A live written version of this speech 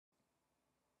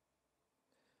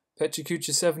Pecha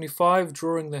Kucha 75,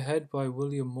 Drawing the Head by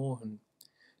William Maughan.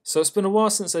 So it's been a while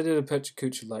since I did a Pecha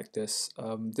Kucha like this.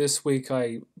 This week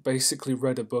I basically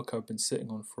read a book I've been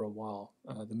sitting on for a while.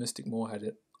 The Mystic Moor had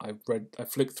it. I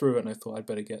flicked through it and I thought I'd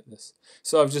better get this.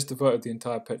 So I've just devoted the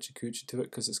entire Pecha Kucha to it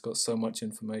because it's got so much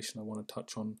information. I want to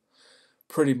touch on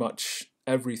pretty much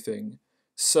everything.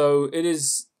 So it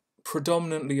is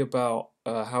predominantly about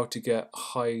how to get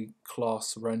high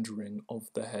class rendering of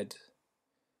the head.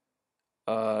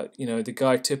 The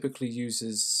guy typically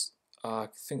uses, I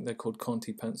think they're called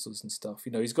Conti pencils and stuff.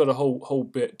 He's got a whole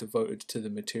bit devoted to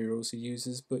the materials he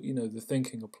uses, but the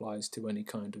thinking applies to any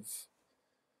kind of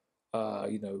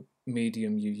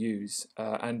medium you use.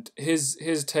 And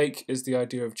his take is the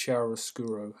idea of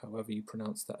chiaroscuro, however you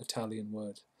pronounce that Italian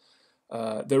word.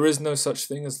 There is no such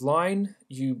thing as line.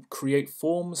 You create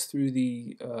forms through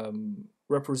the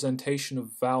representation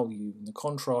of value, and the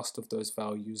contrast of those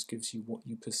values gives you what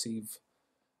you perceive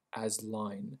as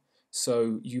line.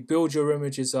 So you build your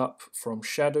images up from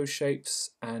shadow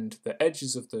shapes, and the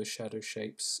edges of those shadow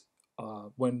shapes,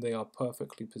 when they are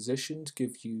perfectly positioned,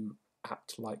 give you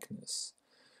apt likeness.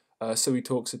 So he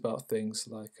talks about things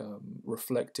like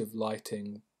reflective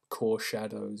lighting, core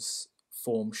shadows,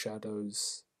 form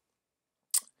shadows,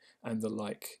 and the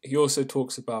like. He also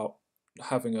talks about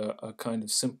having a kind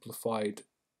of simplified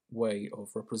way of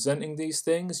representing these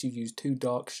things. You use two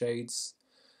dark shades.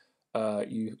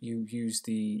 You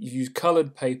use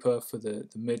coloured paper for the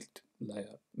mid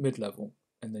level,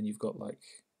 and then you've got like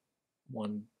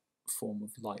one form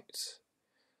of light.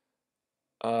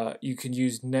 You can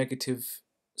use the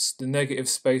negative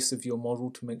space of your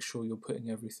model to make sure you're putting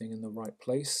everything in the right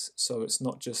place. So it's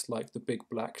not just like the big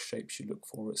black shapes you look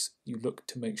for. You look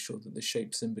to make sure that the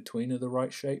shapes in between are the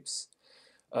right shapes.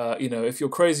 If you're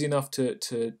crazy enough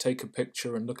to take a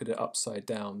picture and look at it upside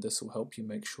down, this will help you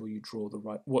make sure you draw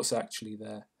what's actually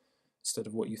there instead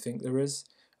of what you think there is.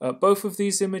 Both of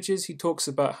these images, he talks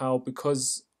about how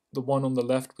because the one on the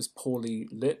left was poorly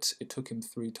lit, it took him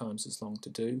 3 times as long to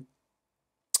do.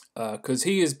 Because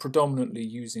he is predominantly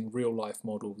using real-life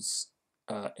models,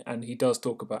 and he does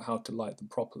talk about how to light them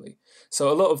properly. So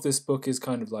a lot of this book is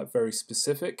kind of like very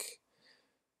specific.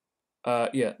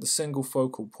 The single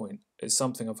focal point is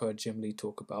something I've heard Jim Lee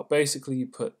talk about. Basically, you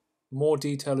put more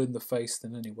detail in the face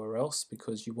than anywhere else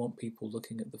because you want people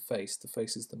looking at the face. The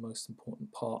face is the most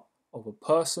important part of a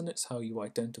person. It's how you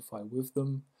identify with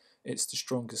them. It's the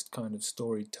strongest kind of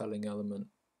storytelling element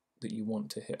that you want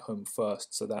to hit home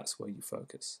first, so that's where you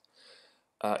focus.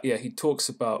 He talks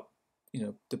about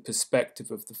the perspective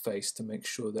of the face to make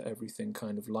sure that everything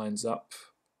kind of lines up.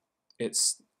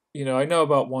 It's I know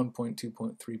about 1 point, 2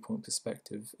 point, 3 point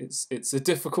perspective. It's a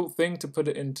difficult thing to put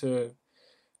it into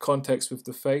context with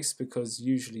the face because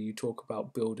usually you talk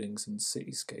about buildings and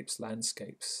cityscapes,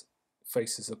 landscapes.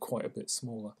 Faces are quite a bit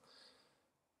smaller.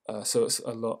 So it's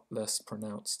a lot less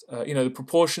pronounced. The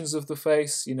proportions of the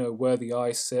face, where the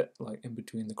eyes sit, like in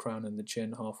between the crown and the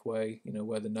chin halfway,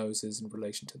 where the nose is in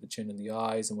relation to the chin and the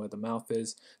eyes and where the mouth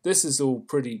is. This is all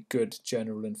pretty good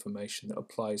general information that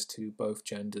applies to both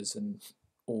genders and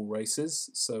all races,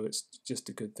 so it's just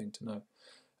a good thing to know.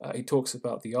 He talks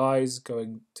about the eyes,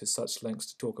 going to such lengths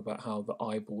to talk about how the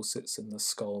eyeball sits in the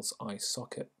skull's eye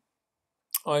socket.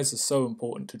 Eyes are so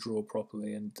important to draw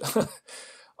properly, and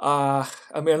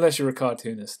unless you're a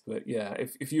cartoonist, but yeah,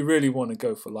 if you really want to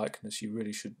go for likeness, you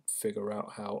really should figure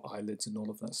out how eyelids and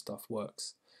all of that stuff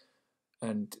works.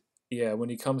 And yeah, when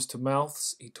he comes to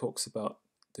mouths, he talks about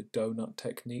the donut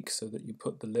technique, so that you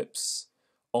put the lips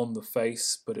on the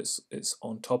face, but it's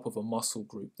on top of a muscle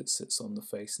group that sits on the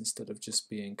face instead of just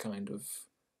being kind of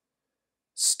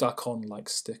stuck on like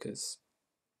stickers.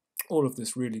 All of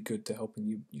this really good to helping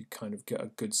you kind of get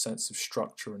a good sense of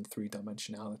structure and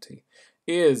 3-dimensionality.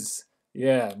 Ears,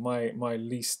 yeah, my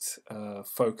least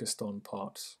focused on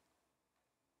part.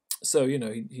 So,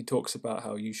 he talks about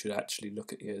how you should actually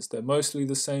look at ears. They're mostly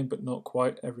the same, but not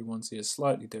quite. Everyone's ear is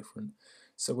slightly different.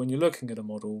 So when you're looking at a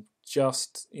model,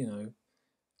 just,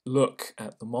 look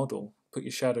at the model. Put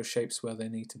your shadow shapes where they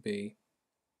need to be.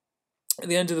 At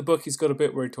the end of the book, he's got a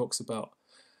bit where he talks about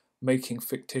making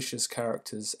fictitious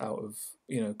characters out of,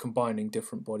 combining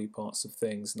different body parts of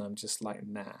things, and I'm just like,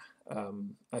 nah.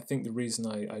 I think the reason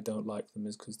I don't like them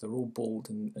is because they're all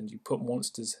bald, and you put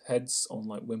monsters' heads on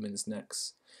like women's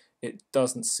necks. It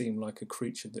doesn't seem like a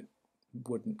creature that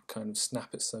wouldn't kind of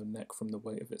snap its own neck from the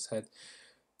weight of its head.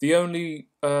 The only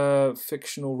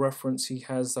fictional reference he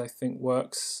has, I think,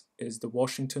 works is the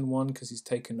Washington one, because he's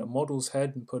taken a model's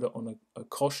head and put it on a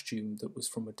costume that was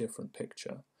from a different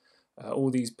picture.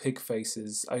 All these pig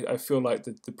faces, I feel like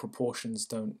the proportions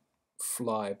don't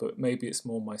fly, but maybe it's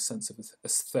more my sense of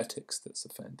aesthetics that's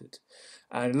offended.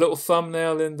 And a little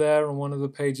thumbnail in there on one of the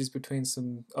pages between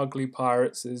some ugly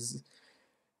pirates is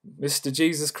Mr.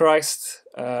 Jesus Christ.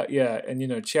 Yeah, and you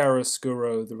know,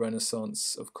 chiaroscuro, the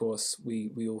Renaissance, of course,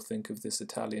 we all think of this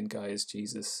Italian guy as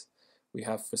Jesus. We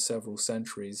have for several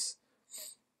centuries.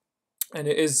 And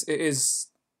it is,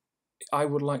 I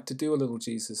would like to do a little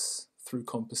Jesus through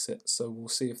composite, so we'll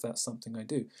see if that's something I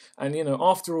do. And you know,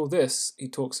 after all this, he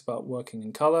talks about working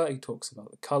in color, he talks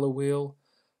about the color wheel.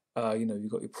 You know,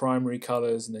 you've got your primary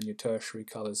colors, and then your tertiary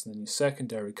colors, and then your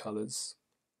secondary colors.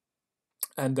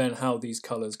 And then how these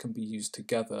colors can be used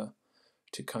together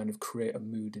to kind of create a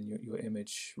mood in your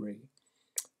imagery.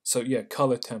 So yeah,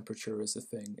 color temperature is a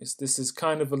thing. This is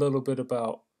kind of a little bit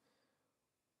about,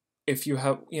 if you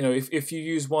have, you know, if you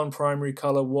use one primary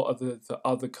color, what are the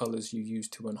other colors you use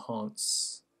to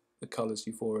enhance the colors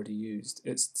you've already used?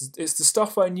 It's the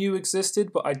stuff I knew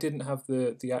existed, but I didn't have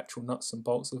the actual nuts and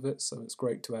bolts of it. So it's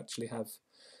great to actually have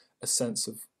a sense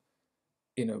of,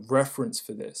 you know, reference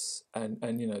for this,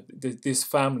 and you know, this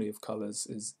family of colors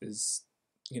is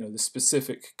you know, the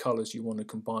specific colors you want to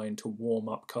combine to warm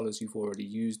up colors you've already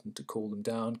used and to cool them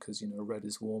down, because you know, red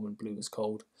is warm and blue is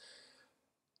cold.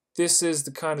 This is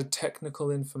the kind of technical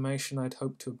information I'd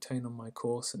hoped to obtain on my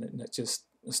course, and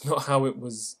it's not how it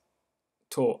was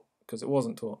taught, because it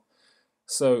wasn't taught.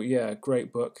 So yeah,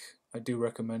 great book. I do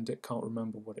recommend it. Can't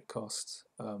remember what it cost,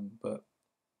 but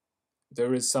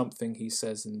there is something he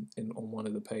says on one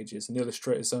of the pages. An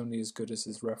illustrator is only as good as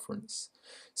his reference.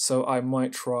 So I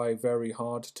might try very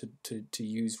hard to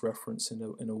use reference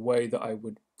in a way that I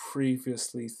would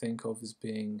previously think of as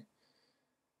being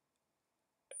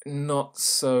not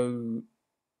so,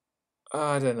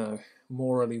 I don't know,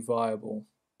 morally viable.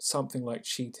 Something like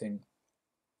cheating.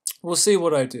 We'll see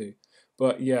what I do.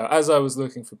 But yeah, as I was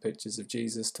looking for pictures of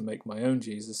Jesus to make my own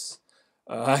Jesus,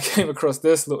 I came across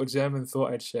this little gem and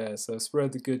thought I'd share. So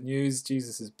spread the good news.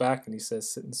 Jesus is back, and he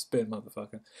says, sit and spin,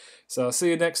 motherfucker. So I'll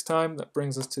see you next time. That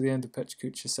brings us to the end of Pecha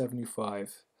Kucha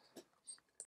 75.